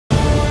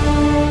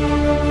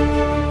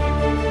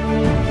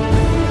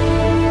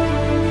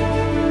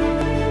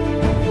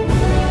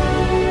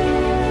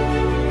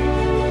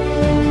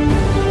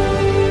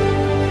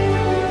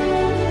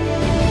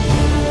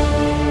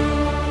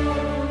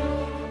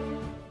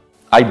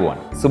අයිබුවන්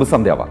සුබ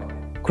සන්ධ්‍යාවක්.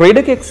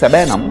 ක්‍රීඩකයෙක්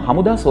සැබෑ නම්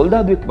හමුදා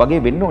සොල්දාදුවෙක් වගේ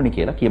වෙන්න ඕනි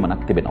කියලා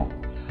කියමනක් තිබෙනවා.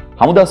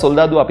 හමුදා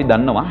සොල්දාදුව අපි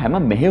දන්නවා හැම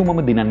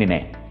මෙහෙයුමම දිනන්නේ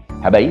නැහැ.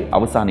 හැබැයි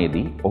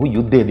අවසානයේදී ඔහු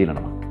යුද්ධය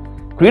දිනනවා.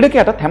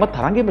 ක්‍රීඩකයාට හැම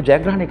තරඟෙම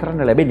ජයග්‍රහණය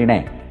කරන්න ලැබෙන්නේ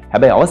නැහැ.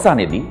 හැබැයි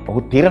අවසානයේදී ඔහු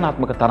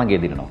තීරණාත්මක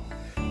තරඟය දිනනවා.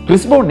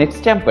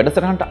 CrysbroNextChamp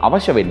වැඩසටහනට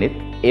අවශ්‍ය වෙන්නේ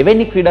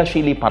එවැනි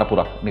ක්‍රීඩාශීලී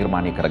පරපුරක්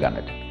නිර්මාණය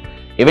කරගන්නට.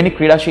 එවැනි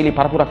ක්‍රීඩාශීලී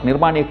පරපුරක්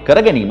නිර්මාණය කර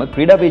ගැනීම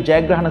ක්‍රීඩාවේ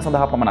ජයග්‍රහණ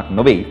සඳහා පමණක්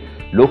නොවේ,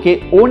 ලෝකයේ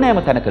ඕනෑම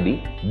තැනකදී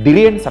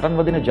දිරියෙන් සටන්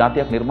වදින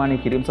ජාතියක් නිර්මාණය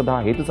කිරීම සඳහා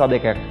හේතු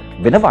සාධකයක්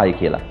වෙනවායි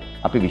කියලා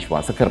අපි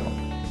විශ්වාස කරනවා.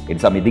 ඒ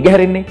නිසා මේ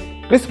දිගහැරෙන්නේ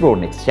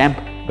CrysbroNextChamp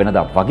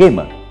වෙනදා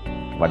වගේම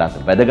වඩාත්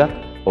වැදගත්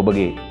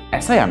ඔබගේ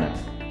ඇස යන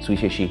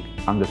සුවිශේෂී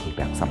අංග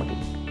කිහිපයක්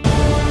සමගින්.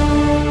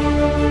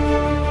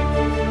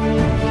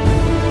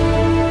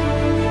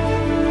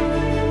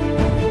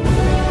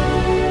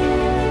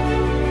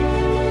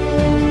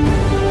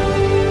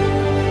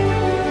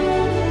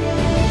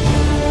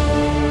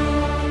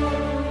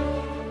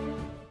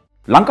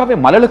 ලංකාවේ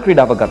මලල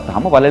ක්‍රීඩාව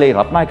ගත්තාම වලලේ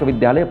රත්නායක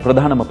විද්‍යාලය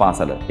ප්‍රධානම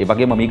පාසල. ඒ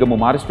වගේම මීගමු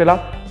මාරිස්ටෙලා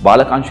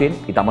බාලකංශයෙන්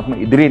ඉතාමත්ම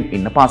ඉදිරියෙන්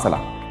ඉන්න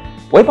පාසලක්.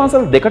 ওই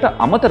පාසල් දෙකට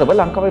අමතරව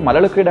ලංකාවේ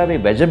මලල ක්‍රීඩාවේ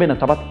වැජඹෙන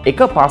තවත්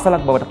එක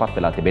පාසලක් බවට පත්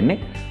වෙලා තිබෙන්නේ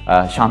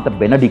ශාන්ත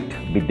බෙනඩික්ට්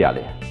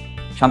විද්‍යාලය.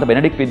 ශාන්ත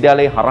බෙනඩික්ට්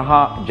විද්‍යාලයේ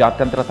හරහා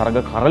ජාත්‍යන්තර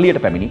තරග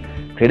කරලියට පැමිණි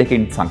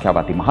ක්‍රීඩකයන්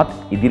සංඛ්‍යාව අතිමහත්.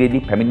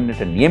 ඉදිරියේදී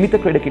පැමිණෙන්නට නියමිත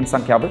ක්‍රීඩකයන්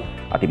සංඛ්‍යාව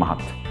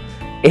අතිමහත්.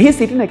 එහි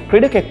සිටින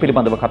ක්‍රීඩකෙක්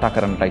පිළිබඳව කතා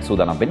කරන්නටයි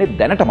සූදානම් වෙන්නේ.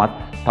 දැනටමත්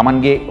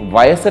Tamanගේ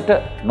වයසට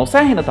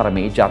නොසෑහෙන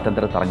තරමේ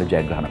ජාත්‍යන්තර තරඟ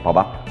ජයග්‍රහණ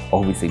පවා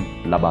ඔහු විසින්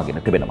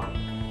ලබාගෙන තිබෙනවා.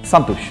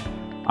 සන්තුෂ්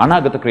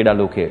අනාගත ක්‍රීඩා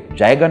ලෝකයේ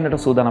ජය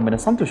ගන්නට සූදානම් වෙන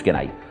සන්තුෂ්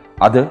ගැනයි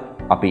අද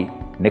අපි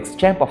Next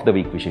Champ of the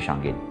Week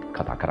විශේෂාංගයෙන්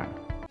කතා කරන්නේ.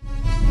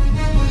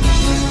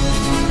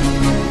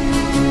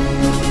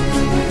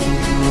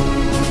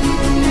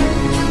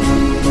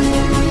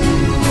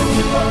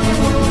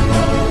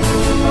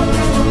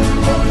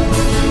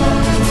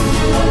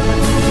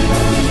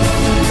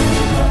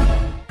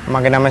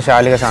 මගේ නම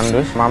ශාලික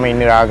සන්දුෂ්. මම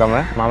ඉන්නේ රාගම.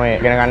 මම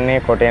ඉගෙන ගන්නේ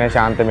කොටේන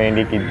ශාන්ත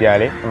බෙනඩික්ට්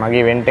විද්‍යාලයේ. මගේ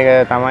ඉවෙන්ට් එක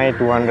තමයි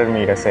 200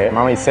 මීටර්ස් එක.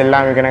 මම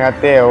ඉස්සෙල්ලාම ඉගෙන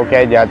ගත්තේ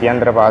ඕකයි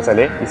ජාත්‍යන්තර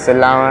පාසලේ.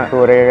 ඉස්සෙල්ලාම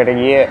ටූර් එකකට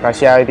ගියේ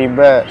රෂ්‍යාවේ තිබ්බ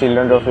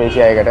චිල්ඩ්‍රන් ඔෆ්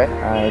ඒෂියා එකට.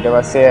 ඊට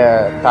පස්සේ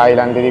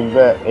තායිලන්තේ තිබ්බ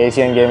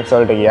ඒෂියන් ගේම්ස්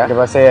වලට ගියා. ඊට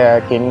පස්සේ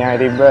කෙන්යාවේ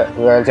තිබ්බ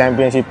වර්ල්ඩ්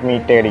චැම්පියන්ෂිප්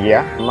මීට් එකට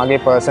ගියා. මගේ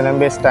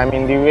පර්සනල් බෙස්ට්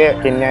ටයිමින් දිව්වේ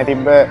කෙන්යාවේ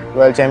තිබ්බ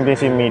වර්ල්ඩ්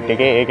චැම්පියන්ෂිප් මීට්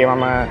එකේ. ඒකේ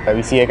මම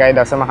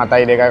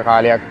 21.72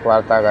 කාලයක්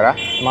වාර්තා කරා.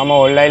 මම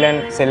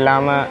ඕන්ලයින්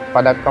සෙල්ලාම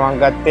පදක්කමක්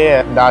ගත්තේ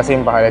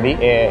 16න්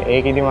 15දී.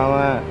 ඒකෙදි මම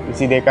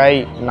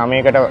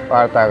 22.9කට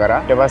වාර්තා කරා.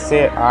 ඊට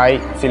පස්සේ ආයි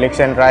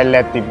සිලෙක්ෂන් ට්‍රයල්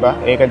එකක් තිබ්බා.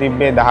 ඒක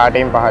තිබ්බේ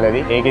 18න්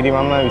 15දී. ඒකෙදි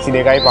මම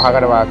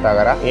 22.5කට වාර්තා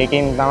කරා.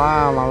 ඒකෙන් තමයි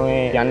මම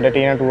මේ යන්න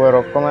තියෙන ටුවර්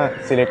ඔක්කොම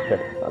සිලෙක්ට්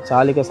කරේ.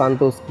 ශාලික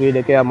සන්තෝෂ්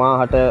ක්‍රීඩකයා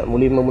මාහට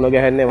මුලින්ම මුණ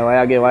ගැහෙන්නේ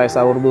ඔයාගේ වයස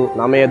අවුරුදු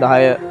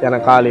 9-10 යන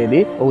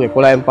කාලයේදී. ඔහු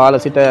 11න්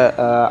 15 සිට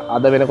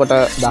අද වෙනකොට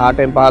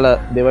 18න්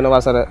 15 දෙවන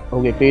වසර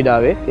ඔහුගේ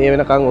ක්‍රීඩාවේ. ඒ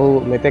වෙනකන් ඔහු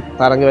මෙතෙක්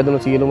තරඟ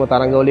වැදුණු සියලුම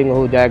තරඟ වලින්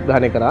ඔහු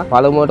ජයග්‍රහණය කරා.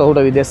 පළමුවට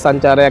ඔහුට විදේශ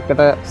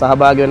සංචාරයකට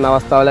සහභාගී වෙන්න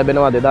අවස්ථාව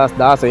ලැබෙනවා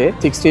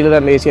 2016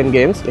 16 ඒෂියන්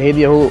ගේම්ස්.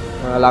 එහිදී ඔහු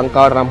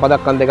ලංකාවට රම්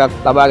පදක්කම් දෙකක්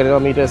ලබාගෙන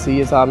එනවා මීටර්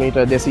 100 සහ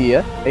මීටර්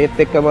 200.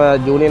 ඒත් එක්කම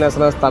ජූනියර්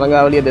නැෂනල්ස්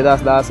තරඟාවලිය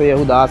 2016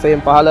 ඔහු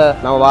 16න් 15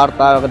 නව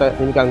වාර්තාවකට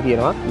හිමිකම්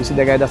කියනවා.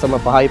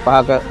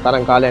 22.5ක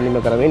තරඟ කාලයක් නිම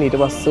කරමින් ඊට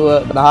පස්සෙ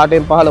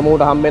 18න් 15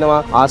 මූට හම්බෙනවා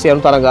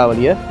ආසියානු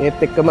තරඟාවලිය.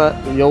 ඒත් එක්කම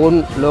යොවුන්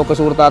ලෝක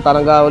ශූරතා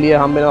තරඟාවලිය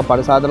හම්බෙනවා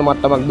පරිසාධන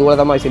මට්ටමක් දුවලා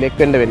තමයි සිලෙක්ට්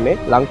වෙන්න වෙන්නේ.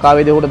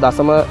 ලංකාවේදී ඔහුට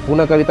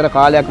 0.3ක විතර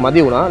කාලයක්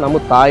මදි වුණා.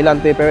 නමුත්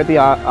තායිලන්තයේ පැවති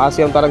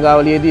ආසියානු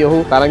තරඟාවලියේදී ඔහු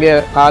තරගයේ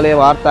කාලය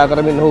වාර්තා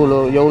කරමින් ඔහු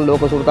යොවුන්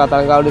ලෝක ශූරතා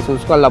තරඟාවලියේ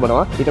සුදුසුකම්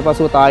ලබනවා. ඊට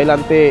පස්සෙ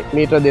තායිලන්තයේ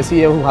මීටර්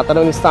 200 ඔහු 4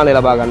 වෙනි ස්ථානය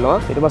ලබා ගන්නවා.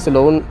 ඊට පස්සේ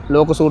යොවුන්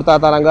ලෝක ශූරතා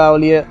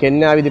තරඟාවලිය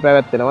කෙන්යාවේදී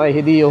පැවැත්වෙනවා.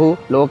 එහිදී ඔහු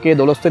ලෝකයේ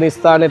 12 වෙනි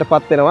ස්ථානයට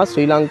පත් වෙනවා.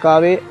 ශ්‍රී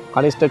ලංකාවේ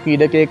කනිෂ්ඨ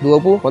ක්‍රීඩකයෙක්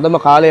දුවපු හොඳම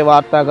කාලය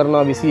වාර්තා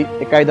කරනවා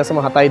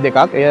 21.72ක්.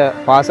 එය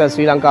පාසල්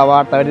ශ්‍රී ලංකා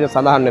වාර්තාවේදී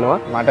සඳහන් වෙනවා.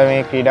 මට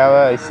මේ ක්‍රීඩාව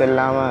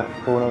ඉස්සෙල්ලාම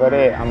පුහුණු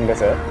කරේ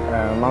අම්ගස.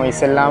 මම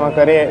ඉස්සෙල්ලාම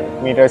කරේ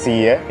මීටර්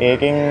 100.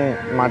 ඒකෙන්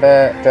මට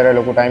තර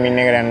ලොකු ටයිමින්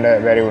එකකට යන්න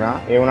බැරි වුණා.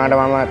 ඒ වුණාට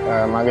මම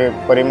මගේ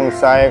උපරිම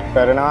උත්සාහය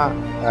කරනවා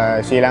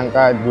ශ්‍රී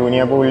ලංකා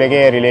ජූනියර් පූල්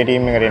එකේ රිලේ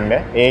ටීම් එකට එන්න.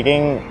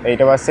 ඒකෙන්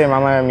ඊට පස්සේ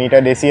මම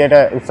මීටර්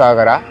 200ට උත්සාහ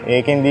කරා.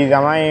 ඒකෙන්දී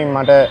තමයි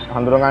මට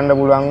හඳුනගන්න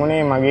පුළුවන්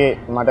වුණේ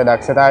මට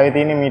දක්ෂතාවය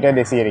තියෙන්නේ මීටර්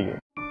 200 ට.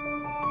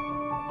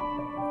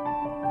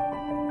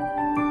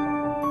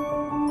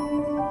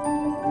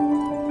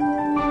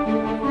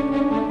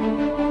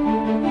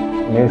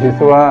 මේ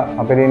සිසුවා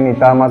අපිට ඉන්න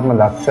ඉතාමත්ම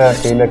දක්ෂ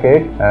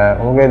ක්‍රීඩකයෙක්.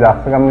 ඔහුගේ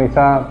දක්ෂකම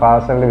නිසා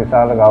පාසලේ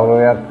විශාල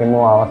ගෞරවයක් හිමි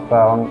වූ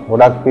අවස්ථාවන්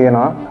ගොඩක්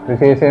තියෙනවා.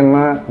 විශේෂයෙන්ම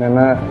මෙම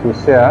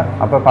ශිෂ්‍යයා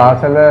අප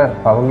පාසල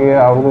පහුගිය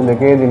අවුරුදු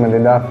දෙකේදීම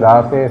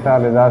 2016 සහ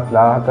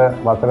 2017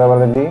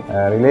 වසරවලදී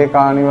රිලේ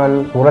කානිවල්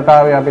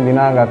සූරතාවේ අපි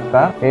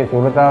දිනාගත්තා. ඒ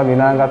සූරතාව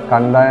දිනාගත්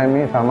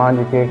කණ්ඩායමේ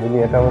සමාජිකයෙක්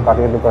විදිහට ඔහු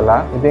කටයුතු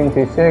කළා. ඉතින්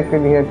ශිෂ්‍යයෙක්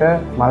විදිහට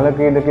මල්ල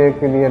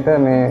ක්‍රීඩකයෙක් විදිහට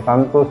මේ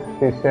සන්තෝෂ්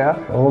ශිෂ්‍යයා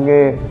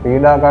ඔහුගේ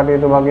ක්‍රීඩා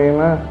කටයුතු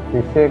වගේම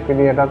ශිෂ්‍යයෙක්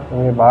විදියටත්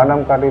මේ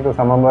පාඩම් කටයුතු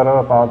සමබරව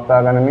පවත්වා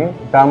ගනිමින්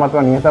ඉතාමත්ම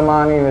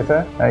නිහතමානී ලෙස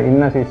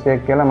ඉන්න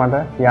ශිෂ්‍යයෙක් කියලා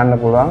මට කියන්න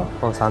පුළුවන්.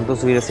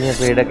 සන්තෝෂ් වීරසිංහ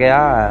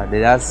ක්‍රීඩකයා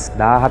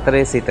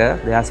 2014 සිට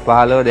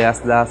 2015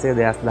 2016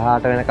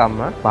 2018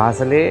 වෙනකම්ම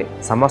පාසලේ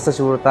සමස්ත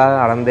ශූරතාවය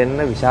අරන් දෙන්න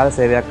විශාල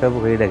සේවයක්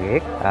කරපු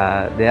ක්‍රීඩකයෙක්.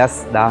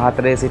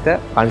 2014 සිට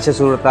පංච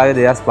ශූරතාවය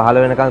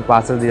 2015 වෙනකම්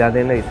පාසල දීලා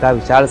දෙන්න ඉතා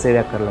විශාල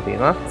සේවයක් කරලා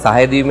තියෙනවා.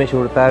 සහය දීමේ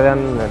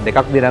ශූරතාවයන්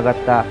දෙකක්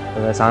දිනාගත්තා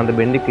සාන්ද්‍ර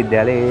බෙන්ඩික්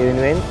විද්‍යාලයේ. ඒ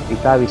වෙනුවෙන්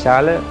ඉතා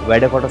විශාල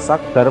වැඩ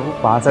කොටසක් කරපු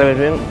පාසල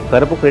වෙනුවෙන්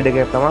කරපු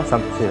ක්‍රීඩකයෙක් තමයි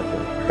සන්තෝෂ්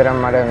වීරසිංහ. තරම්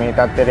මට මේ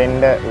තත්ත්වෙට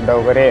එන්න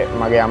උදව් කරේ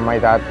මගේ අම්මයි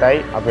තාත්තයි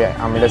අපේ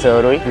අමිල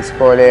සර්රුයි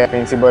ඉස්කෝලේ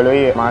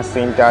ප්‍රින්සිපල්ුයි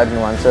මාස්ටර් ඉන්චාර්ජ්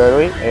නුවන්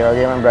සර්රුයි ඒ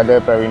වගේම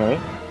බ්‍රදර් ප්‍රවීණුයි.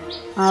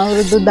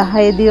 අවුරුදු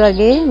 10 දී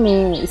වගේ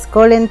මේ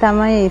ඉස්කෝලෙන්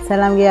තමයි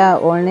ඉස්සලම් ගියා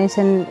ඕල්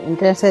නේෂන්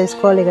ඉන්ටර්නැෂනල්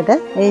ස්කෝල් එකට.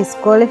 ඒ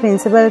ඉස්කෝලේ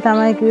ප්‍රින්සිපල්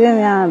තමයි කිව්වේ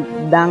මෙයා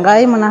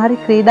දඟයි මොන හරි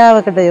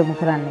ක්‍රීඩාවකට යොමු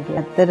කරන්න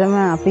කියලා. ඇත්තටම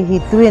අපි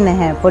හිතුවේ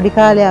නැහැ. පොඩි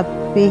කාලේ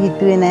අපි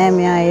හිතුවේ නැහැ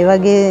මෙයා ඒ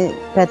වගේ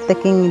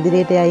පැත්තකින්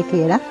ඉදිරියට යයි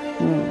කියලා.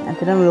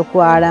 ඇත්තටම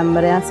ලොකු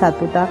ආඩම්බරයක්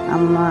සතුටක්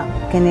අම්මා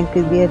කෙනෙක්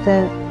විදියට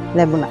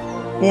ලැබුණා.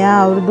 එයා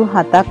අවුරුදු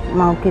 7ක්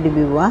මව් කිරි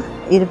බිව්වා.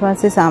 ඊට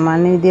පස්සේ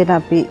සාමාන්‍ය විදියට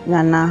අපි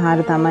ගන්න ආහාර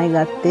තමයි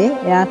ගත්තේ.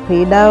 එයා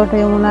ක්‍රීඩාවට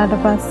යොමු වුණාට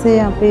පස්සේ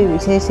අපි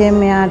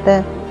විශේෂයෙන් මෙයාට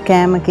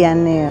කෑම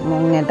කියන්නේ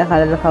මුං යට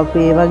කලල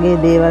කපු ඒ වගේ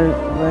දේවල්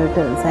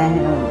වලට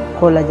සෑහෙන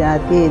කොළ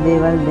ಜಾති ඒ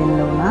දේවල් දෙන්න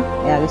වුණා.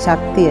 එයාගේ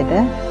ශක්තියට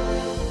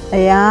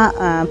එයා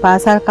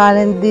පාසල්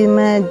කාලෙදීම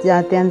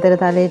ජාත්‍යන්තර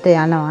තලයට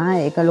යනවා.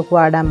 ඒක ලොකු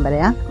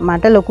ආඩම්බරයක්.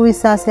 මට ලොකු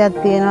විශ්වාසයක්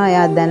තියෙනවා.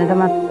 එයා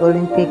දැනටමත්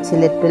ඔලිම්පික්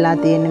සිලෙක්ට් වෙලා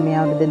තියෙන මේ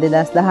අවුරුදු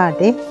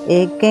 2018.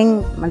 ඒකෙන්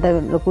මට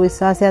ලොකු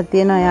විශ්වාසයක්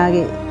තියෙනවා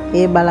එයාගේ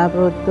ඒ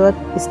බලාපොරොත්තුවත්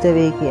ඉෂ්ට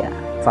වෙයි කියලා.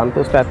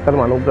 සන්තෝෂ්ට ඇත්තටම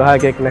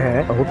අනුග්‍රහකයෙක්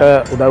නැහැ. ඔහුට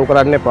උදව්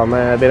කරන්න එපා.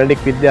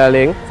 බෙනඩික්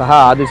විද්‍යාලයෙන් සහ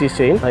ආදි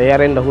ශිෂ්‍යයින්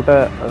එයාරෙන් ඔහුට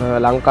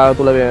ලංකාව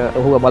තුල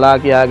ඔහුව බලා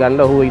කියා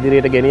ගන්න ඔහු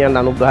ඉදිරියට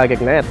ගෙනියන්න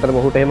අනුග්‍රහකයෙක් නැහැ. ඇත්තටම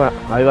ඔහුට එහෙම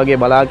ආයි වගේ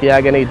බලා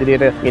කියාගෙන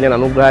ඉදිරියට ගෙනියන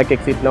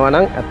අනුග්‍රහකයෙක් සිටනවා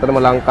නම් ඇත්තටම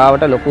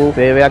ලංකාවට ලොකු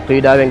සේවයක්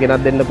ක්‍රීඩාවෙන්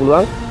ගෙනත් දෙන්න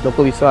පුළුවන්.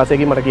 ලොකු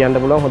විශ්වාසයකින් මට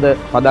කියන්න පුළුවන් හොඳ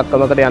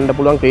පදක්කමකට යන්න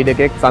පුළුවන්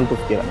ක්‍රීඩකයෙක්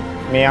සන්තෝෂ් කියලා.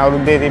 මේ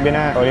අවුරුද්දේ තිබෙන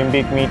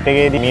ඔලිම්පික් මීට්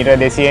එකේදී මීටර්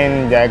 200න්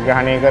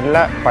ජයග්‍රහණය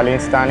කරලා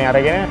පළවෙනි ස්ථානය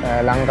අරගෙන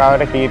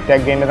ලංකාවට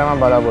කීර්තියක් ගෙන්න තමයි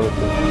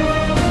බලාපොරොත්තු වෙන්නේ.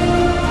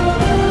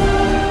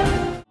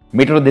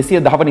 මීටර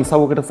 210 වන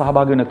ඉසව්වකට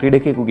සහභාගී වෙන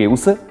ක්‍රීඩකයෙකුගේ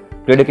උස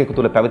ක්‍රීඩකයෙකු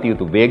තුළ පැවතිය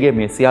යුතු වේගය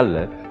මේ සියල්ල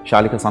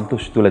ශාලික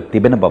සන්තෝෂ් තුළ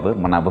තිබෙන බව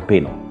මනාව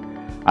පේනවා.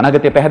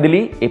 අනාගතය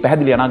පැහැදිලි. ඒ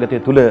පැහැදිලි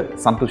අනාගතය තුළ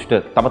සන්තෝෂ්ට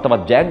තව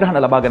තවත්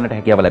ජයග්‍රහණ ලබා ගන්නට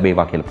හැකියාව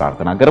ලැබේවා කියලා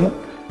ප්‍රාර්ථනා කරමු.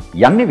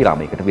 යන්නේ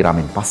විරාමයකට.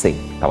 විරාමයෙන් පස්සේ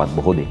තවත්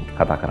බොහෝ දේ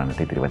කතා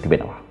කරන්නට ඉතිරිව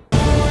තිබෙනවා.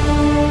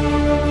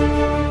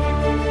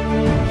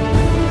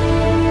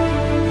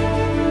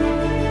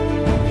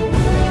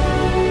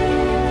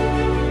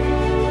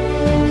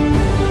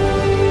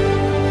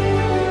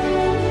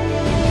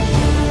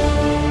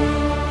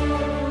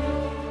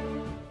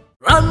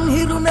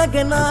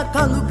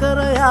 කඳු කර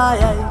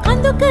යායයි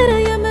කඳු කර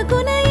යම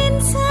ගුණයෙන්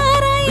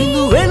සාරයි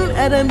බිඳුවෙන්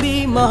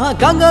ඇරඹී මහ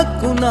ගඟක්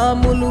වුණා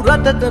මුළු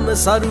රටටම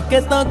සරු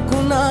කෙතක්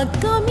වුණා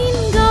ගමින්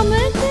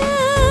ගමට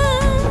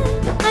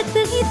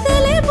අතහිත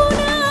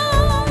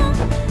ලැබුණා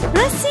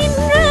රසින්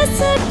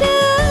රසට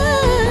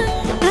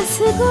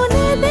රසගුණ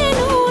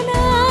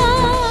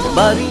දෙනුණා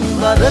බරින්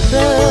බරට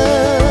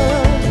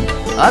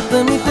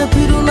අතමිත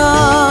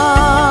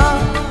පිරුණා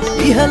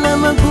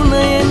ඉහළම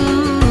ගුණයෙන්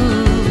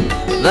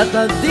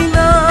රටක්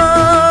දිනා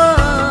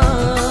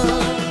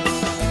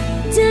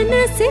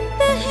ජනසිත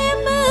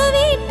හැම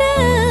විට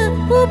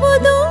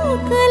පුබුදු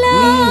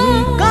කළා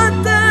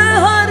කත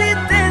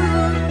හරිතෙන්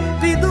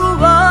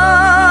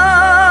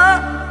පිදුවා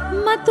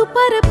මතු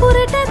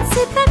පරපුරටත්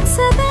සිතක්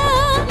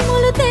සදා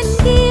මුළු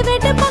තැන්ගේ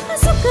වැඩ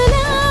පහසු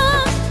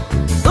කළා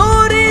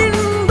දෝරින්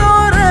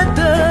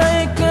දොරට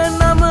එක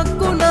නමක්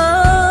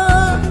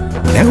වුණා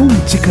නැවුම්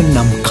චිකන්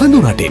නම්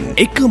කඳු රටෙන්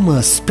එකම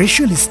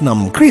ස්පෙෂලිස්ට්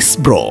නම්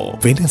Crysbro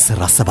වෙනස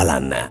රස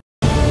බලන්න.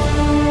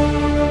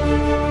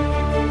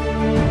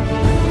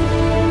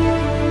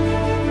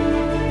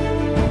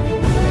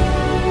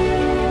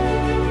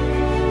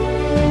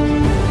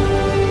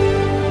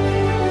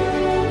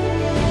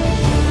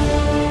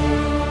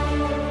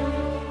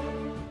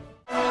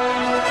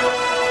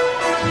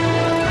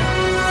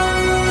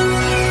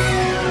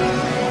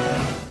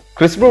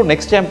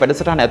 CrysbroNextChamp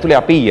වැඩසටහන ඇතුලේ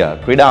අපි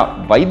ක්‍රීඩා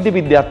වෛද්‍ය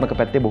විද්‍යාත්මක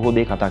පැත්තේ බොහෝ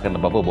දේ කතා කරන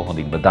බව ඔබ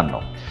හොඳින්ම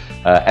දන්නවා.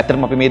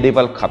 ඇත්තටම අපි මේ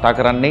දේවල් කතා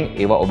කරන්නේ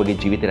ඒවා ඔබගේ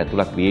ජීවිතයට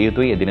ඇතුළත් විය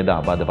යුතුයි. එදිනෙදා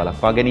ආබාධ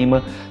වළක්වා ගැනීම,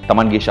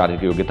 Tamanගේ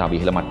ශාරීරික යෝග්‍යතාව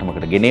ඉහළ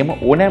මට්ටමකට ගෙනීම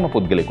ඕනෑම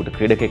පුද්ගලයෙකුට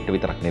ක්‍රීඩකයෙකුට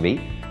විතරක් නෙවෙයි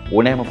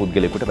ඕනෑම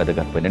පුද්ගලයෙකුට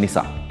වැදගත් වෙන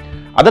නිසා.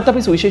 අදත්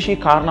අපි සුවිශේෂී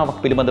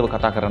කාරණාවක් පිළිබඳව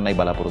කතා කරන්නයි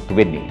බලාපොරොත්තු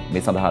වෙන්නේ.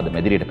 මේ සඳහා අද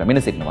මැදිරියට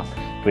පැමිණ සිටිනවා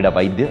ක්‍රීඩා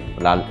වෛද්‍ය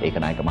ලාල්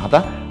ඒකනායක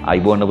මහතා.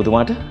 ආයුබෝවන්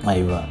ඔබතුමාට.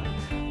 ආයුබෝවන්.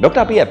 ඩොක්ටර්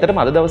අපි ඇත්තටම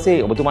අද දවසේ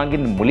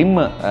ඔබතුමාගෙන් මුලින්ම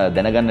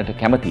දැනගන්නට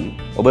කැමති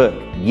ඔබ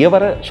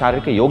ඊවර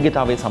ශාරීරික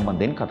යෝග්‍යතාවය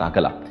සම්බන්ධයෙන් කතා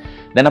කළා.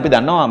 දැන් අපි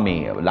දන්නවා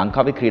මේ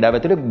ලංකාවේ ක්‍රීඩාව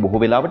ඇතුලේ බොහෝ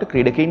වෙලාවට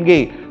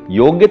ක්‍රීඩකයින්ගේ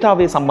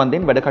යෝග්‍යතාවය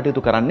සම්බන්ධයෙන් වැඩ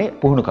කටයුතු කරන්නේ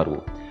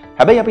පුහුණුකරුවෝ.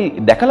 හැබැයි අපි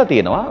දැකලා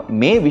තියෙනවා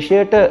මේ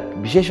විෂයට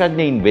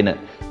විශේෂඥයින් වෙන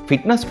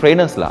ෆිට්නස්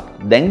ට්‍රේනර්ස්ලා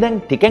දැන්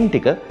ටික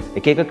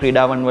එක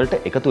ක්‍රීඩාවන් වලට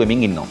එකතු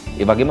වෙමින් ඉන්නවා.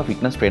 ඒ වගේම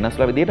ෆිට්නස්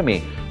ට්‍රේනර්ස්ලා විදිහට මේ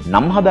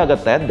නම්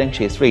හදාගත්ත අයත් දැන්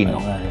ක්ෂේත්‍රයේ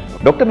ඉන්නවා.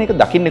 ડોක්ටර් මේක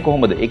දකින්නේ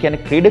කොහොමද? ඒ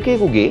කියන්නේ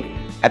ක්‍රීඩකයෙකුගේ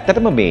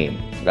ඇත්තටම මේ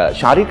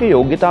ශාරීරික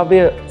යෝග්‍යතාවය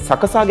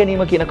සකසා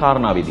ගැනීම කියන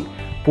කාරණාවේදී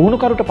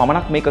පුහුණුකරුට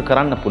පමණක් මේක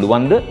කරන්න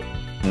පුළුවන්ද?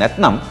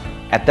 නැත්නම්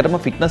ඇත්තටම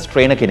ෆිට්නස්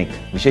ට්‍රේනර් කෙනෙක්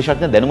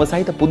විශේෂඥ දැනුම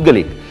සහිත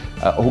පුද්ගලෙක්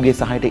ඔහුගේ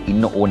සහයට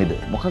ඉන්න ඕනේද?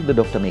 මොකක්ද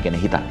ડોක්ටර් මේ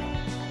ගැන හිතන්නේ?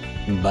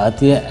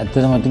 බාතිය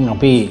ඇත්තටම ඉතින්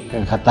අපි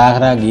කතා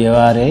කරා ගිය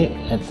වාරේ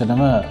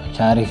ඇත්තටම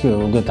ශාරීරික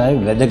යෝග්‍යතාවය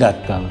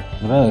වැදගත්කම.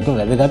 ඒක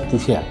වැදගත්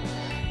විෂයක්.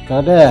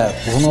 ඒකට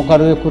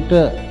පුහුණුකරුවෙකුට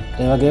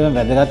ඒ වගේම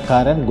වැදගත්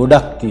කාර්යයන්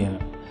ගොඩක්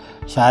තියෙනවා.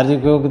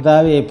 ශාරීරික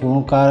යෝග්‍යතාවයේ මේ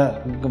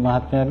පුහුණුකාරක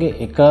මහත්මයාගේ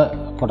එක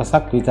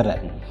කොටසක්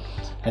විතරයි.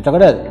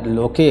 එතකොට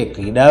ලෝකයේ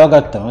ක්‍රීඩාව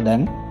ගත්තම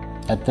දැන්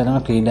ඇත්තටම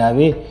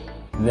ක්‍රීඩාවේ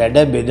වැඩ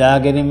බෙදා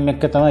ගැනීම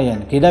එක තමයි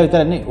යන්නේ. ක්‍රීඩාව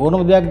විතරක් නෙවෙයි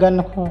ඕනම දෙයක්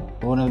ගන්නකො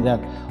ඕනම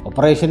දෙයක්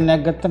ඔපරේෂන්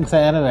එකක් ගත්තම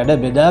සෑහෙන වැඩ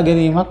බෙදා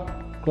ගැනීමක්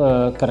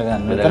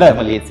කරගන්න.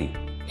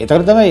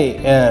 ඒතකොට තමයි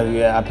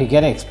අපි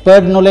කියන්නේ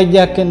එක්ස්පර්ට් නොලෙජ්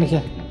එකක්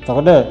කියන්නේ.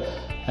 එතකොට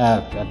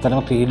ඇත්තටම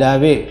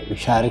ක්‍රීඩාවේ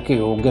ශාරීරික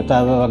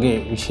යෝග්‍යතාව වගේ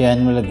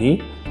විෂයන් වලදී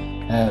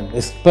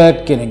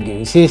එක්ස්පර්ට් කෙනෙක්ගේ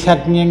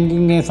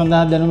විශේෂඥයෙක්ගේ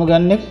සඳහා දැනුම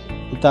ගන්න එක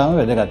ඉතාම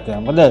වැදගත්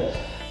වෙනවා. මොකද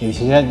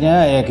විශේෂඥයා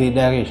ඒ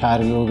ක්‍රීඩාවේ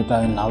ශාරීරික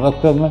යෝග්‍යතාවේ නව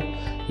ක්‍රම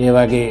ඒ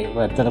වගේ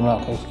ඇත්තටම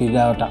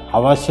ක්‍රීඩාවට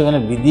අවශ්‍ය වෙන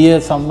විදිය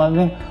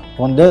සම්බන්ධයෙන්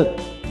හොඳ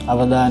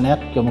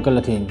අවධානයක් යොමු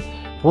කරලා තියෙනවා.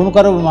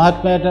 පුහුණුකරු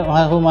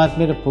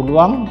මහත්මයාට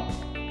පුළුවන්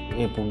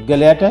ඒ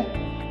පුද්ගලයාට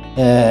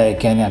ඒ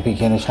කියන්නේ අපි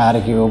කියන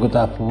ශාරීරික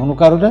යෝග්‍යතා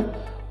පුහුණුකරුට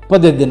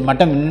උපදෙස් දෙන්න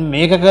මට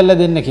මේක කරලා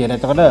දෙන්න කියලා.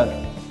 එතකොට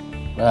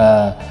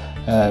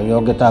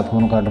යෝග්‍යතා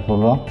පුහුණුකරුට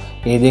පුළුවන්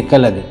ඒ දෙක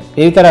කළද.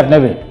 ඒ විතරක්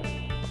නෙවෙයි.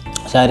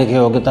 ශාරීරික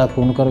යෝග්‍යතා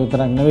පුහුණුකරු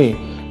විතරක් නෙවෙයි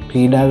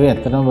ක්‍රීඩාවේ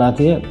ඇත්තටම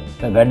වාතිය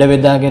වැඩ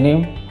බෙදා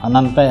ගැනීම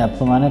අනන්තයි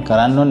අප්‍රමාණය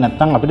කරන්න ඕනේ.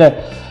 නැත්නම් අපිට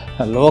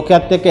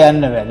ලෝකයේත් එක්ක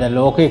යන්න බෑ. දැන්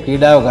ලෝකේ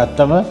ක්‍රීඩාව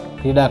ගත්තම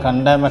ක්‍රීඩා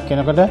කණ්ඩායමක්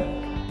වෙනකොට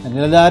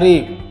නිලධාරී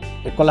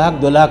 11ක්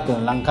 12ක්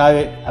වෙනවා.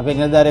 ලංකාවේ අපේ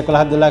නිලධාරී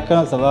 11ක් 12ක්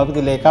වෙනවා.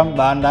 සභාපති ලේකම්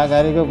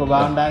භාණ්ඩාගාරික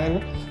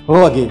උපභාණ්ඩාගාරික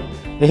වගේ.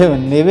 එහෙම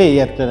නෙවෙයි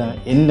ඇත්තටම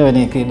එන්න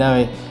වෙනේ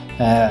ක්‍රීඩාවේ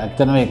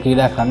ඇත්තටම මේ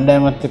ක්‍රීඩා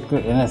කණ්ඩායමත් එක්ක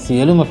එන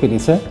සියලුම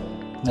පිරිස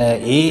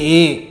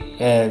ඒ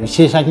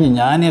විශේෂඥ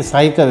ඥානය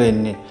සහිත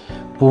වෙන්නේ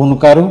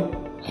පුහුණුකරු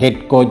හෙඩ්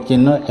කෝච්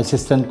ඉන්නවා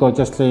ඇසිස්ටන්ට්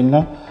කෝචස්ලා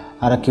ඉන්නවා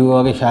අර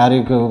කිව්වා වගේ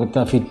ශාරීරික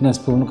යෝග්‍යතා ෆිට්නස්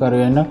පුහුණුකරු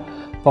වෙනවා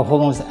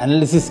පර්ෆෝමන්ස්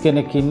ඇනලිසිස්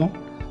කෙනෙක් ඉන්නවා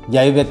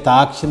ජෛව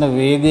තාක්ෂණ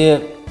වේදය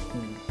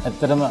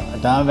ඇත්තටම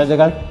තාම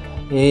වැදගත්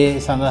ඒ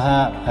සඳහා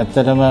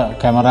ඇත්තටම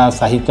කැමරා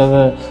සහිතව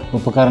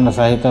උපකරණ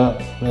සහිතව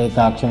ඒ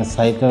තාක්ෂණ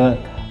සහිතව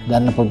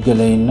දන්න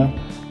පුද්ගලයෝ ඉන්නවා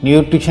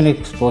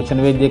නියුට්‍රිෂනික්ස්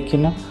පෝෂණ වෛද්‍යෙක්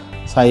ඉන්නවා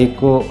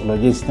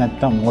සයිකෝලොජිස්ට්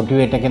නැත්නම්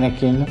මොටිවේටර්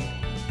කෙනෙක් ඉන්නවා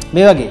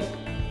මේ වගේ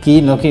කී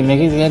නොකී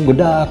මේකේ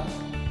ගොඩාක්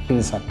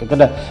පිරිසක්.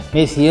 ඒකට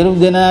මේ සියලු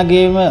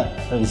දෙනාගේම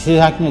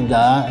විශේෂඥ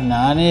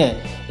ඥානය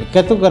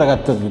එකතු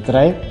කරගත්තොත්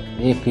විතරයි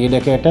මේ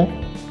ක්‍රීඩකයට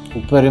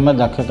උපරිම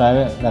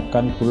දක්ෂතාවය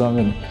දක්වන්න පුළුවන්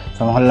වෙන්නේ.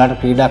 සමහරවිට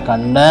ක්‍රීඩා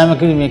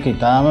කණ්ඩායමකදී මේක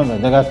ඉතාම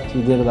වැදගත්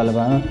විදිහට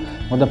බලපාන.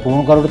 මොකද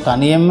පුහුණුකරුට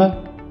තනියෙන්ම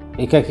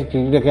එක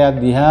ක්‍රීඩකයා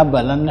දිහා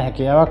බලන්න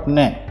හැකියාවක්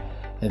නැහැ.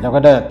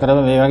 එතකොට අතරම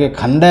මේ වගේ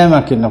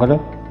කණ්ඩායමක් ඉන්නකොට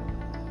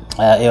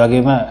ඒ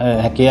වගේම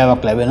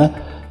හැකියාවක් ලැබෙන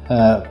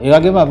ඒ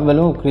වගේම අපි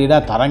බලමු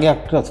ක්‍රීඩා තරගයක්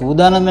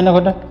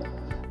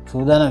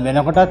සූදානම්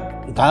වෙනකොටත්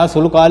ඉතා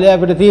සුළු කාලයක්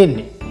අපිට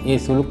තියෙන්නේ. ඒ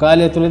සුළු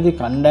කාලය තුළදී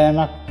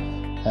කණ්ඩායමක්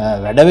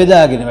වැඩ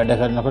බෙදාගෙන වැඩ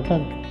කරනකොට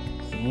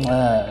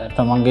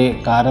තමන්ගේ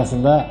කාර්ය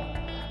සඳහා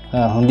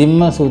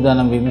හොඳින්ම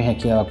සූදානම් වීමේ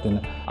හැකියාවක්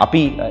වෙනවා.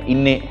 අපි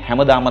ඉන්නේ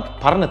හැමදාමත්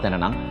පරණ තැන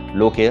නම්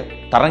ලෝකය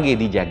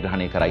තරගයේදී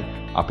ජයග්‍රහණය කරයි.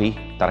 අපි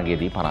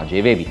තරගයේදී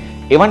පරාජය වේවි.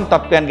 එවන්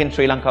තත්ත්වයන්ගෙන්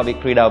ශ්‍රී ලංකාවේ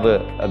ක්‍රීඩාව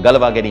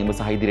ගලවා ගැනීම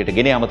සහ ඉදිරියට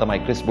ගෙන යාම තමයි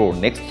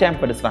CrysbroNextChamp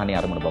වැඩසටහනේ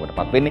අරමුණ බවට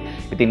පත් වෙන්නේ.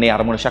 ඉතින් මේ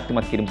අරමුණ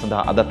ශක්තිමත් කිරීම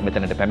සඳහා අදත්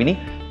මෙතනට පැමිණි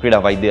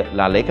ක්‍රීඩා වෛද්‍ය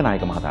ලාල්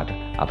ඒකනායක මහතාට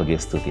අපගේ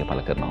ස්තුතිය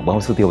පළ කරනවා.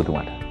 බොහොම ස්තුතියි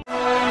ඔබතුමාට.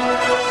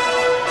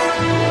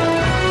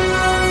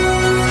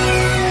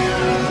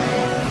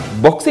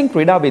 බොක්සිං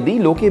ක්‍රීඩාවේදී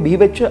ලෝකයේ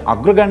බිහිවෙච්ච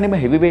අග්‍රගණ්‍යම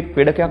හෙවිවේට්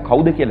ක්‍රීඩකයා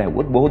කවුද කියලා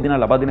ඇහුවොත් බොහෝ දිනා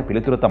ලබා දෙන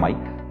පිළිතුර තමයි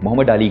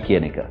මොහමඩ් අලි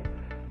කියන එක.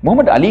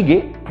 මොහමඩ්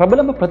අලිගේ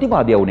ප්‍රබලම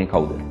ප්‍රතිවාදියා වුණේ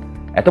කවුද?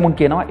 ඇතමුන්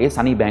කියනවා ඒ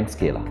සනී බැංක්ස්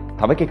කියලා.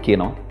 තව එකෙක්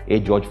කියනවා ඒ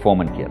ජෝර්ජ්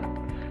ෆෝමන් කියලා.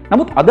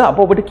 නමුත් අද අප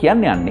ඔබට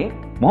කියන්න යන්නේ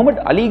මොහමඩ්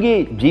අලිගේ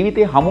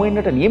ජීවිතයේ හමු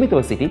වෙන්නට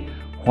නියමිතව සිටි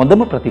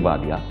හොඳම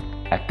ප්‍රතිවාදියා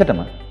ඇත්තටම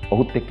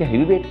ඔහුත් එක්ක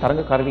හෙවිවේට්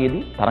තරඟ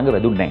කරලියේදී තරඟ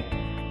වැදුන්නේ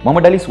නැහැ.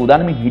 මොහමඩ් අලි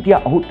සූදානම්ින්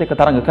හිටියා ඔහුත් එක්ක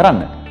තරඟ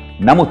කරන්න.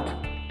 නමුත්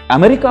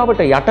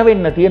ඇමරිකාවට යට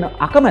වෙන්න තියෙන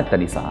අකමැත්ත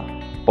නිසා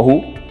ඔහු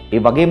ඒ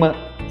වගේම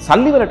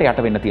සල්ලි වලට යට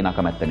වෙන්න තියෙන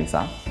අකමැත්ත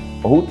නිසා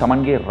ඔහු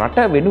Tamanගේ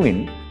රට වෙනුවෙන්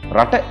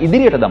රට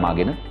ඉදිරියට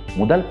දමාගෙන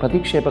මුදල්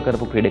ප්‍රතික්ෂේප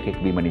කරපු ක්‍රීඩකෙක්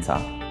වීම නිසා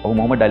ඔහු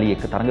මොහමඩ් අලි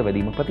එක්ක තරඟ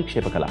වැදීම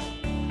ප්‍රතික්ෂේප කළා.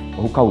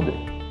 ඔහු කවුද?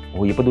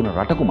 ඔහු ඉපදුන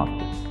රට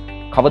කුමක්ද?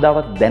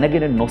 කවදාවත්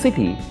දැනගෙන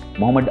නොසිටි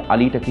මොහමඩ්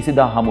අලිට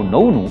කිසිදා හමු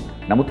නොවුණු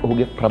නමුත්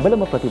ඔහුගේ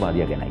ප්‍රබලම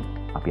ප්‍රතිවාදියා ගැනයි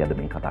අපි අද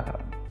මේ කතා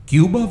කරන්නේ.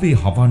 කියුබාවේ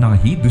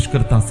හවානාහි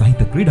දුෂ්කරතා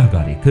සහිත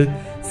ක්‍රීඩාගාරයක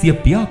සිය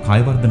පියා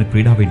කායවර්ධන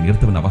ක්‍රීඩාවේ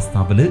නිරත වන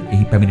අවස්ථාවල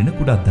එහි පැමිණෙන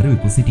කුඩා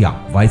දරුවෙකු සිටියා.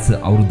 වයස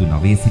අවුරුදු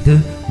 9 සිට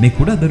මේ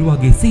කුඩා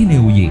දරුවාගේ සිහිනය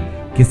වූයේ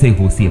කෙසේ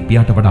හෝ සිය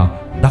පියාට වඩා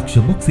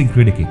දක්ෂ බොක්සිං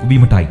ක්‍රීඩකයෙකු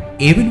වීමටයි.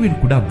 ඒ වෙනුවෙන්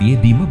කුඩා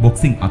වියේදීම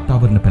බොක්සිං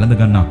අත්ආවරණ පැළඳ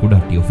ගන්නා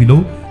කුඩා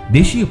ටියොෆිලෝ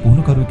දේශීය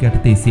පුහුණුකරුවෙකු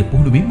යටතේ සිය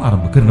පුහුණුවීම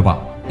ආරම්භ කරනවා.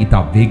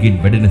 ඉතා වේගෙන්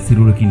වැඩෙන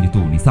සිරුරකින්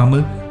යුතු නිසාම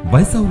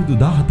වයස අවුරුදු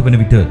 17 වන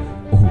විට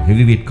ඔහු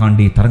හෙවිවේට්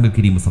කාණ්ඩයේ තරඟ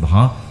කිරීම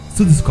සඳහා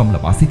සුදුසුකම්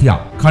ලබා සිටියා.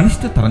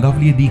 කනිෂ්ඨ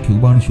තරඟාවලියේදී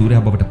කියුබානු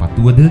ශූරයා බවට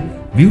පත්වුවද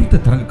විවෘත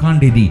තරඟ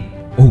කාණ්ඩයේදී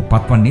ඔහු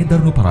පත්වන්නේ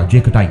දරුණු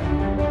පරාජයකටයි.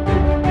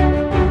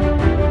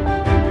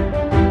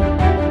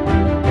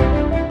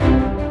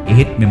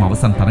 එහෙත් මෙම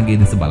අවසන් තරඟයේ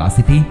දෙස බලා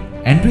සිටි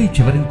ඇන්ඩ්‍රේ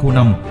චෙවරෙන්කෝ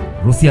නම්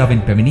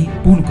රුසියාවෙන් පැමිණි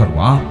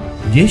පුහුණුකරුවා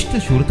ජ්‍යෙෂ්ඨ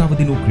ශූරතාව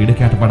දිනූ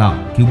ක්‍රීඩකයාට වඩා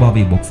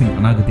කියුබාවේ බොක්සිං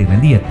අනාගතයේ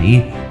රැඳී ඇත්තේ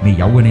මේ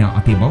යෞවනයා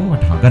අතේ බව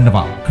වටහා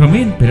ගන්නවා.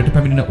 ක්‍රමයෙන් පෙරට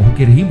පැමිණෙන ඔහු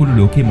කෙරෙහි මුළු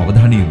ලෝකයේම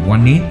අවධානය යොමු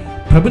වන්නේ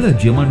ප්‍රබල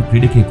ජර්මන්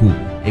ක්‍රීඩකයෙකු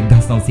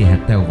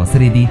 1970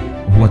 වසරේදී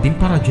ඔහු අතින්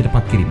පරාජයට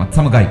පත් කිරීමත්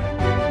සමගයි.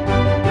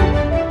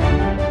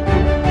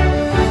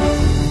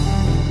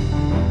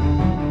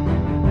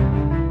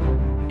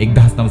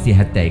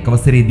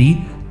 වසරේදී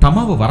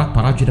තමාව වරක්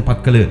පරාජයට පත්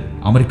කළ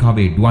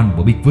ඇමරිකාවේ ඩුවන්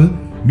බොබික්ව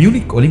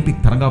මියුනික් ඔලිම්පික්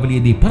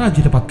තරඟාවලියේදී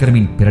පරාජයට පත්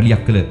කරමින්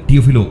පෙරලියක් කළ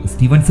ටියොෆිලෝ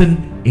ස්ටිවන්සන්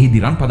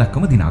එහිදී රන්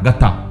පදක්කම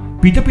දිනාගත්තා.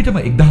 පිටපිටම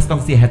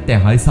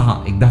 1976 සහ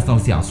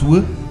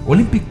 1980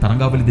 ඔලිම්පික්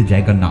තරඟාවලියද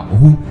ජය ගන්නා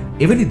ඔහු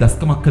එවැනි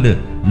දස්කමක් කළ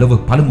ලොව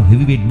පළමු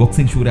හෙවිවේට්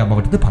බොක්සිං ශූරයා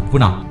බවටද පත්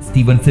වුණා.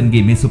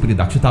 ස්ටිවන්සන්ගේ මේ සුපිරි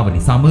දක්ෂතාව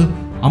නිසාම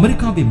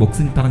ඇමරිකාවේ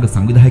බොක්සිං තරඟ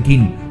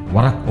සංවිධායකයින්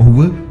වරක් ඔහුව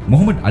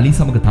මොහමඩ් අලි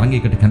සමග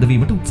තරඟයකට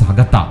කැඳවීමට උත්සාහ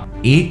ගත්තා.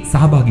 ඒ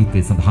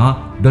සහභාගීත්වය සඳහා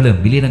ඩොලර්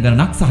මිලියන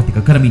ගණනක් සහතික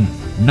කරමින්.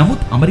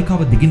 නමුත්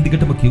ඇමරිකාව දිගින්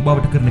දිගටම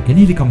කියුබාවට කරන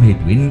කැණීලිකම්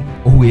හේතුවෙන්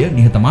ඔහු එය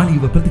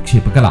නිහතමානීව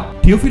ප්‍රතික්ෂේප කළා.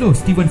 ටියොෆිලෝ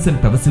ස්ටිවන්සන්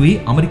පැවසුවේ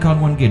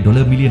ඇමරිකානුවන්ගේ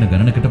ඩොලර් මිලියන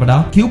ගණනකට වඩා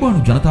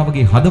කියුබානු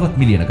ජනතාවගේ හදවත්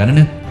මිලියන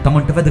ගණන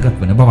තමන්ට වැදගත්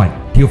වන බවයි.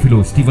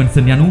 ටියොෆිලෝ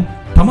ස්ටිවන්සන් යනු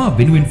තමා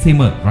වෙනුවෙන්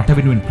සේම රට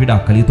වෙනුවෙන් ක්‍රීඩා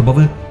කළ යුතු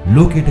බව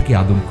ලෝකයට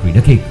කියා දුන්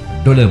ක්‍රීඩකෙක්.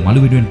 ඩොලර්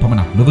මළු වෙනුවෙන්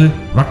පමණක් නොව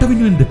රට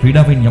වෙනුවෙන්ද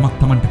ක්‍රීඩාවෙන් යමක්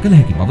තමන්ට කළ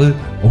හැකි බව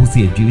ඔහු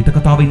සිය ජීවිත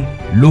කතාවෙන්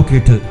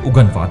ලෝකයට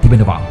උගන්වා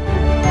තිබෙනවා.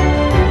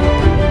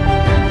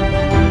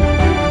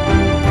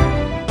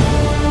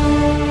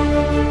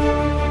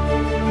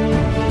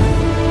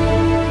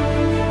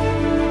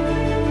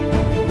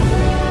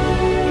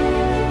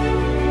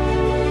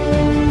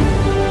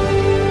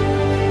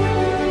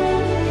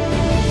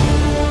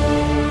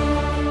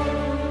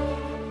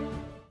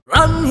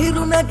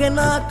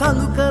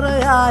 කඳු කර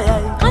යායයි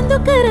කඳු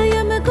කර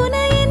යම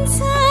ගුණයෙන්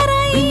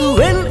සාරයි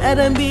බිඳුවෙන්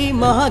ඇරඹී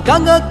මහ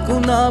ගඟක්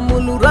වුණා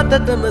මුළු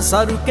රටටම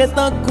සරු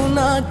කෙතක්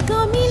වුණා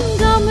ගමින්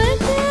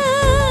ගමට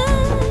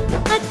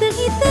අත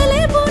හිත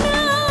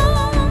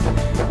ලැබුණා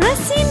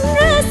රසින්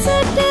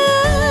රසට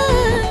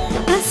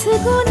රස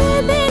ගුණ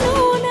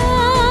දෙනුණා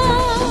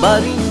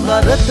බරින්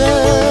බරට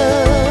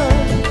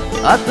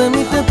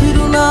අතමිට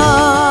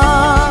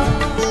පිරුණා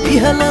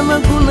ඉහළම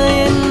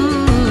ගුණයෙන්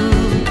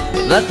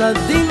රටක්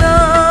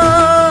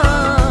දිනා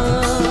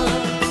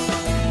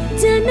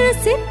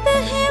ජනසිත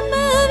හැම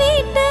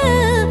විට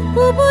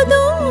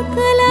පුබුදු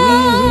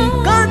කළා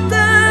කත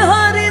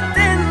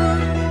හරිතෙන්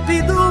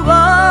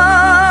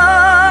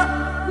පිදුවා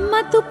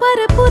මතු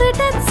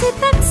පරපුරටත්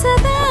සිතක්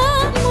සදා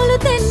මුළු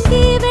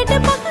තැන්ගේ වැඩ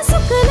පහසු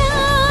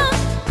කළා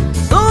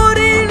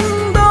දෝරින්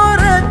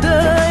දොරට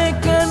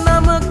එක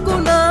නමක්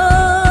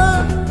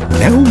වුණා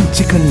නැවුම්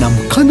චිකන් නම්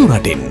කඳු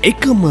රටින්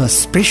එකම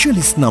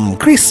ස්පෙෂලිස්ට් නම්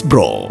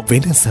ක්‍රිස්බ්‍රෝ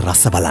වෙනස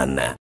රස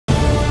බලන්න.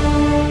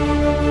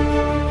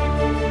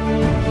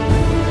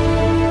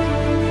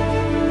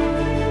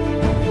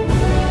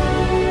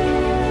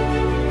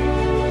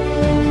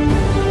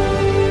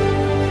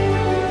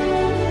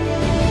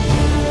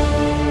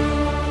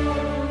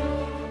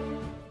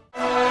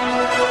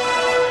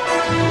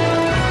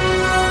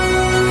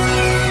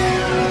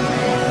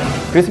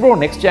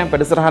 CrysbroNextChamp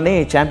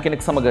වැඩසටහනේ චැම්ප්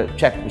කෙනෙක් සමග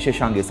චැට්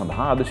විශේෂාංගය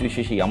සඳහා අද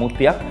විශේෂී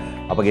යමුත්තියක්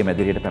අපගේ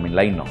මැදිරියට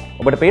පැමිණලා ඉන්නවා.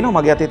 ඔබට පේනවා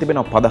මගේ අතේ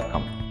තිබෙනවා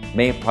පදක්කම්.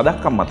 මේ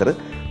පදක්කම් අතර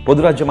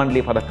පොදු රාජ්‍ය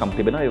මණ්ඩලයේ පදක්කම්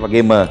තිබෙනවා. ඒ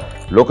වගේම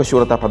ලෝක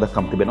ශූරතා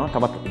පදක්කම් තිබෙනවා.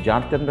 තවත්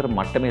ජාත්‍යන්තර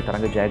මට්ටමේ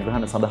තරඟ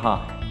ජයග්‍රහණ සඳහා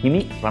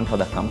හිමි රන්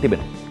පදක්කම්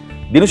තිබෙනවා.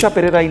 දිනුෂා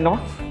පෙරේරා ඉන්නවා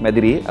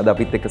මැදිරියේ අද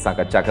අපිත් එක්ක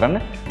සාකච්ඡා කරන්න.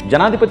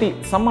 ජනාධිපති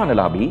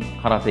සම්මානලාභී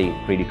කරාටේ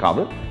ක්‍රීඩිකාව.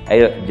 ඇය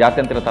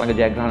ජාත්‍යන්තර තරඟ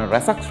ජයග්‍රහණ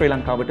රැසක් ශ්‍රී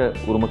ලංකාවට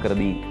උරුම කර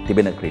දී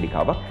තිබෙන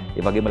ක්‍රීඩිකාවක්.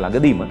 ඒ වගේම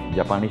ළඟදීම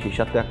ජපානයේ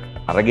ශිෂ්‍යත්වයක්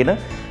අරගෙන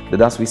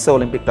 2020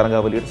 ඔලිම්පික්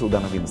තරඟාවලියට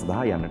සූදානම් වීම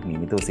සඳහා යන්නට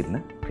නියමිතව සිටින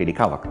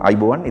ක්‍රීඩිකාවක්.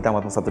 ආයිබෝවන්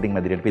ඊටමත් සතුටින්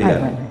මැදිරියට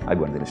පිළිගන්නවා.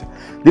 ආයිබෝවන් දිනුෂා.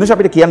 දිනුෂා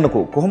අපිට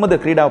කියන්නකෝ කොහොමද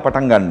ක්‍රීඩාව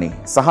පටන් ගන්නෙ?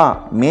 සහ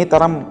මේ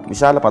තරම්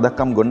විශාල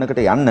පදක්කම්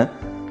ගොන්නකට යන්න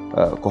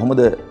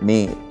කොහොමද මේ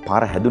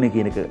පාර හැදුනේ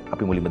කියන එක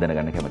අපි මුලින්ම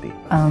දැනගන්න කැමතියි.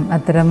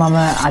 අතර මම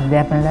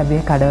අධ්‍යාපන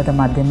ලැබුවේ කඩවත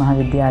මධ්‍ය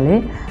මහාවිද්‍යාලයේ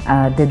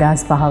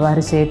 2005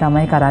 වර්ෂයේ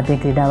තමයි කරාටේ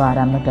ක්‍රීඩාව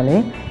ආරම්භ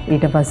කළේ.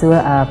 ඊට පසුව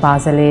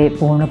පාසලේ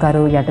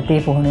පුහුණුකරු යටතේ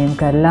පුහුණුවීම්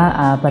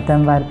කරලා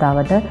ප්‍රථම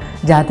වර්තාවට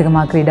ජාතික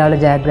මහා ක්‍රීඩාවල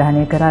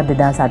ජයග්‍රහණය කරා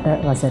 2008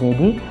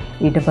 වසරේදී.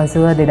 ඊට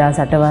පසුව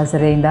 2008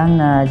 වසරේ ඉඳන්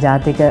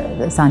ජාතික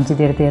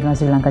සංචිතයට තේරෙන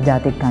ශ්‍රී ලංකා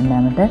ජාතික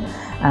කණ්ඩායමට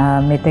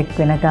මෙතෙක්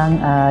වෙනකන්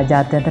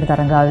ජාත්‍යන්තර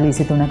තරඟාවලි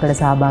 23කට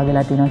සහභාගී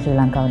වෙලා තිනවා ශ්‍රී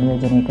ලංකාව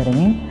නියෝජනය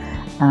කරමින්.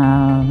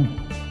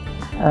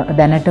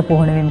 දැනට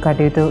පුහුණුවීම්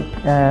කටයුතු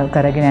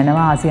කරගෙන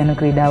යනවා ආසියානු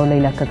ක්‍රීඩාවල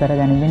ඉලක්ක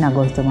කරගනිමින්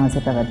අගෝස්තු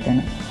මාසයේ පැවැත්වෙන.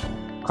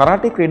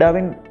 කරාටේ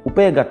ක්‍රීඩාවෙන්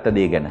උපයගත්ත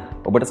දේ ගැන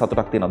ඔබට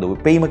සතුටක් තියෙනවද?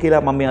 උපයීම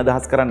කියලා මම මේ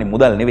අදහස් කරන්නේ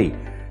මුදල් නෙවෙයි.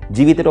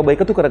 ජීවිතේට ඔබ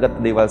එකතු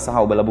කරගත්ත දේවල්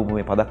සහ ඔබ ලැබුණු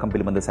මේ පදක්කම්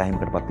පිළිබඳ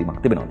සෑහීමකටපත්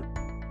වීමක් තිබෙනවද?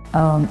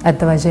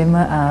 ඇත්ත වශයෙන්ම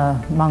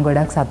මම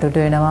ගොඩක් සතුටු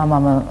වෙනවා.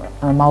 මම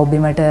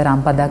මව්බිමට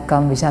රම්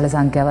පදක්කම් විශාල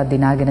සංඛ්‍යාවක්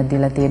දිනාගෙන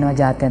දීලා තියෙනවා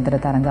ජාත්‍යන්තර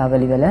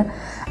තරඟාවලි වල.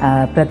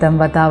 ප්‍රථම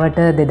වතාවට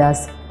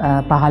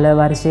 2015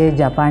 වර්ෂයේ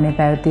ජපානයේ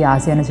පැවති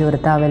ආසියානු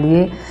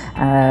ශූරතාවලියේ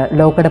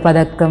ලෝකඩ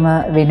පදක්කම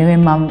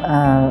වෙනුවෙන් මම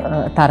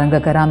තරඟ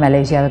කරා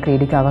මැලේසියාව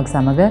ක්‍රීඩිකාවක්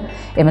සමග.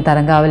 එම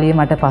තරඟාවලියේ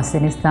මට 5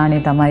 වෙනි ස්ථානය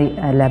තමයි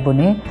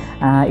ලැබුණේ.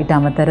 ඊට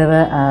අමතරව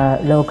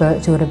ලෝක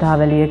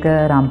ශූරතාවලියක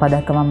රම්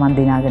පදක්කම මම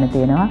දිනාගෙන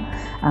තියෙනවා.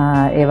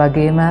 ඒ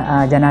වගේම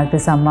ජනාධිපති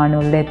සම්මාන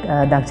උළෙලෙත්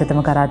දක්ෂතම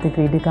කරාටි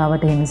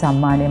ක්‍රීඩිකාවට හිමි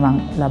සම්මානය මම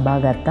ලබා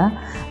ගත්තා.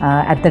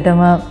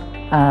 ඇත්තටම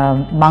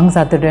මම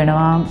සතුටු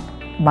වෙනවා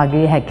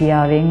මගේ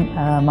හැකියාවෙන්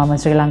මම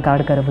ශ්‍රී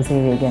ලංකාවට කරපු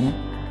සේවය ගැන.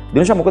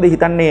 දිනුෂා මොකද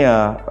හිතන්නේ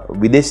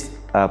විදේශ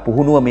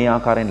පුහුණුව මේ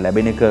ආකාරයෙන්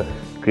ලැබෙන එක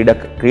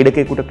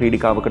ක්‍රීඩකයෙකුට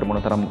ක්‍රීඩිකාවකට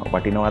මොනතරම්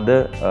වටිනවද?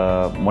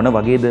 මොන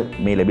වගේද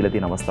මේ ලැබිලා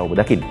තියෙන අවස්ථාව ඔබ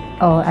දකින්නේ?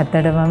 ඔව්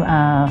ඇත්තටම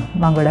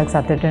මම ගොඩක්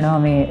සතුටු වෙනවා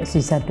මේ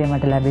ශිෂ්‍යත්වය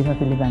මට ලැබීම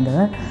පිළිබඳව.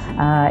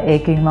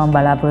 ඒකෙන් මම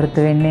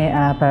බලාපොරොත්තු වෙන්නේ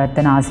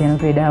පැවැත්වෙන ආසියානු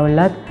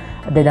ක්‍රීඩාවලත්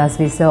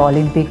 2020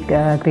 ඔලිම්පික්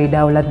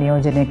ක්‍රීඩාවලත්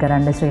නියෝජනය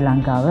කරන්න ශ්‍රී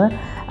ලංකාව.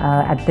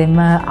 ඇත්තෙන්ම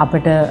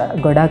අපිට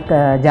ගොඩක්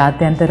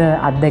ජාත්‍යන්තර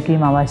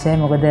අත්දැකීම් අවශ්‍යයි.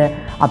 මොකද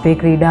අපේ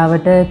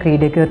ක්‍රීඩාවට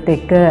ක්‍රීඩකයොත්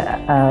එක්ක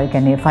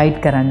يعني ෆයිට්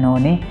කරන්න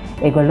ඕනේ.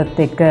 ඒගොල්ලොත්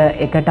එක්ක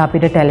එකට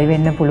අපිට ටැලි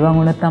වෙන්න පුළුවන්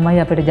වුණොත්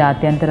තමයි අපිට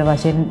ජාත්‍යන්තර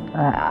වශයෙන්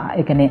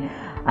يعني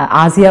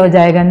ආසියාව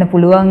ජය ගන්න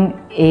පුළුවන්.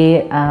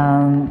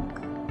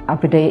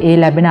 අපිට ඒ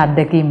ලැබෙන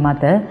අත්දැකීම්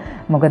මත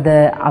මොකද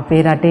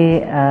අපේ රටේ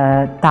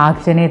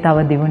තාක්ෂණය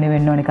තව දියුණු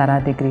වෙන්න ඕනේ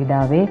කරාටි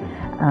ක්‍රීඩාවේ.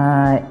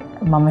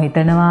 මම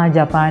හිතනවා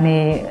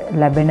ජපානයේ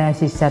ලැබෙන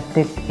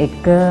ශිෂ්‍යත්වෙත්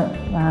එක්ක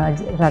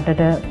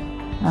රටට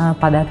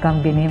පදක්කම්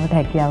ගෙනීමට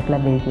හැකියාවක්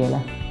ලැබෙයි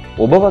කියලා.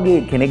 ඔබ වගේ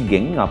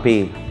කෙනෙක්ගෙන්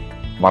අපේ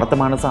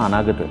වර්තමාන සහ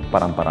අනාගත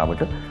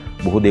පරම්පරාවට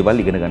බොහෝ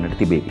දේවල් ඉගෙන ගන්නට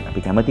තිබේවි.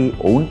 අපි කැමති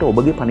ඔවුන්ට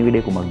ඔබගේ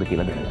පණිවිඩය කුමක්ද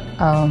කියලා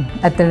දැනගන්න.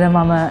 ඇත්තටම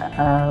මම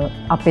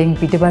අපෙන්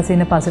පිටිපස්සේ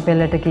ඉන්න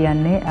පසුපෙළට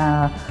කියන්නේ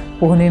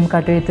පුහුණුවීම්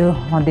කටයුතු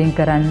හොඳින්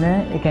කරන්න.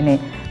 ඒ කියන්නේ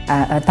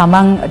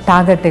තමන්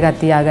ටාගට් එකක්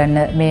තියාගන්න.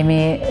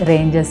 මේ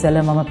රේන්ජස්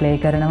වල මම ප්ලේ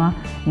කරනවා.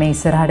 මේ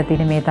ඉස්සරහට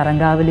තියෙන මේ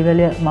තරඟාවලි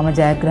වල මම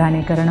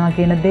ජයග්‍රහණය කරනවා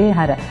කියන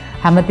දේ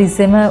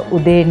හැමතිස්සෙම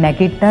උදේ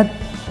නැගිට්ටත්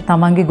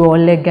තමන්ගේ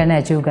ගෝල් එක ගැන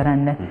ඇචීව්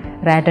කරන්න.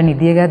 රැට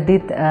නිදිය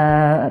ගද්දිත්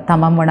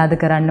තමන් මොනවද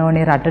කරන්න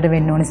ඕනේ, රටට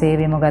වෙන්න ඕනේ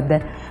සේවය මොකද්ද?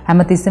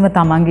 හැමතිස්සෙම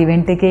තමන්ගේ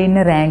ඉවෙන්ට් එකේ ඉන්න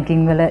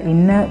රෑන්කින් වල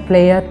ඉන්න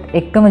ප්ලේයර්ත්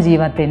එක්කම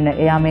ජීවත් වෙන්න.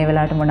 එයා මේ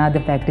වෙලාවට මොනවද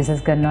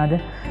ප්‍රැක්ටිසස් කරනවද?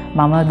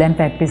 මම දැන්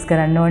ප්‍රැක්ටිස්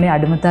කරන්න ඕනේ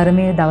අඩුම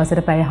තරමේ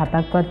දවසට පැය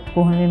 7ක්වත්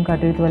පුහුණුවීම්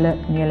කටයුතු වල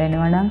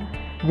නියැලෙනවා නම්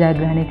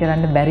ජයග්‍රහණය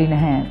කරන්න බැරි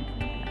නැහැ.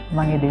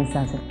 මගේ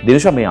දේශාස.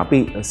 දිනුෂා මේ අපි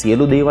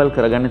සියලු දේවල්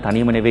කරගන්නේ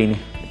තනියම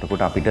නෙවෙයිනේ.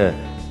 එතකොට අපිට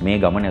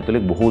මේ ගමන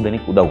ඇතුලේ බොහෝ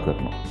දෙනෙක් උදව්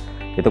කරනවා.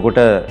 එතකොට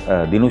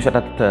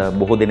දිනුෂටත්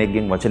බොහෝ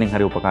දෙනෙක්ගෙන් වචනෙන්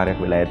හරි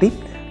උපකාරයක් වෙලා ඇති.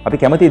 අපි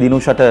කැමතියි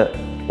දිනුෂට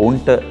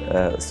ඔවුන්ට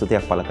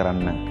ස්තුතියක් පළ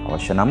කරන්න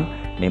අවශ්‍ය නම්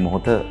මේ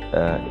මොහොත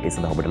ඒ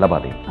සඳහා ඔබට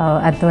ලබා දෙන්න.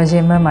 ඇත්ත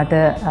වශයෙන්ම මට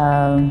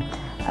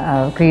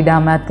ක්‍රීඩා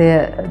අමාත්‍ය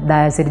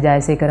දයාසිරි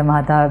ජයසේකර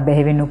මහතා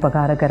බෙහෙවින්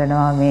උපකාර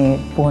කරනවා මේ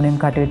පුහුණුවීම්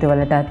කටයුතු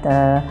වලටත්.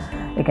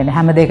 ඒ කියන්නේ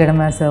හැම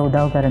දෙයකටම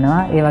උදව් කරනවා.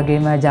 ඒ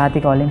වගේම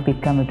ජාතික ඔලිම්පික්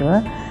කමිටුව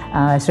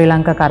ශ්‍රී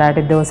ලංකා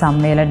කරාටි දෝ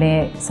සම්මේලනයේ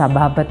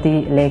සභාපති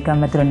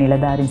ලේකම් ඇතුළු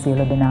නිලධාරීන්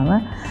සියලු දෙනාම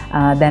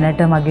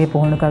දැනට මගේ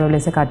පුහුණුකරු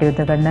ලෙස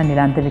කටයුතු කරන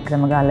නිලන්ත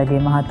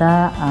වික්‍රමගාල්ලගේ මහතා,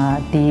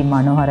 ටී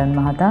මනෝහරන්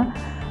මහතා,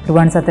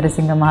 රුවන්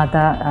සතරසිංහ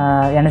මහතා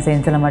යන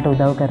සෙන්සල මට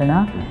උදව්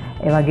කරනවා.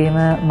 ඒ වගේම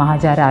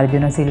මහාචාර්ය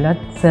අර්ජුන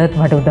සිල්වත් සර්ත්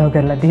මට උදව්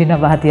කරලා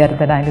තියෙනවා.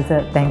 බාතියර්ථ නායක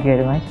sir thank you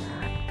very much.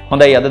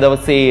 හොඳයි, අද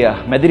දවසේ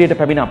මැදිරියට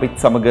පැමිණ අපිත්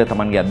සමග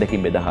තමන්ගේ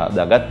අත්දැකීම්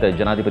බෙදාගත්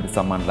ජනාධිපති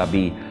සම්මාන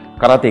ලැබී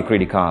කරාටේ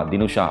ක්‍රීඩිකා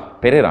දිනුෂා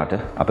පෙරේරාට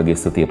අපගේ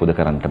ස්තුතිය පුද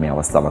කරන්නට මේ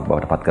අවස්ථාවක්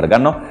බවට පත්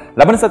කරගන්නවා.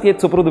 ලබන සතියේ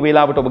සුපුරුදු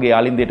වේලාවට ඔබගේ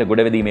ආලින්දයට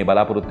ගොඩවැදීමේ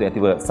බලාපොරොත්තු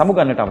ඇතිව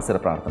සමුගන්නට අවසර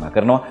ප්‍රාර්ථනා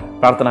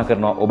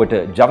කරනවා. ඔබට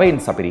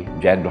ජවයෙන් සපිරි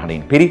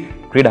ජයග්‍රහණයෙන් පිරි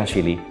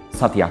ක්‍රීඩාශීලී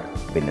සතියක්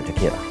වෙන්නට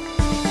කියලා.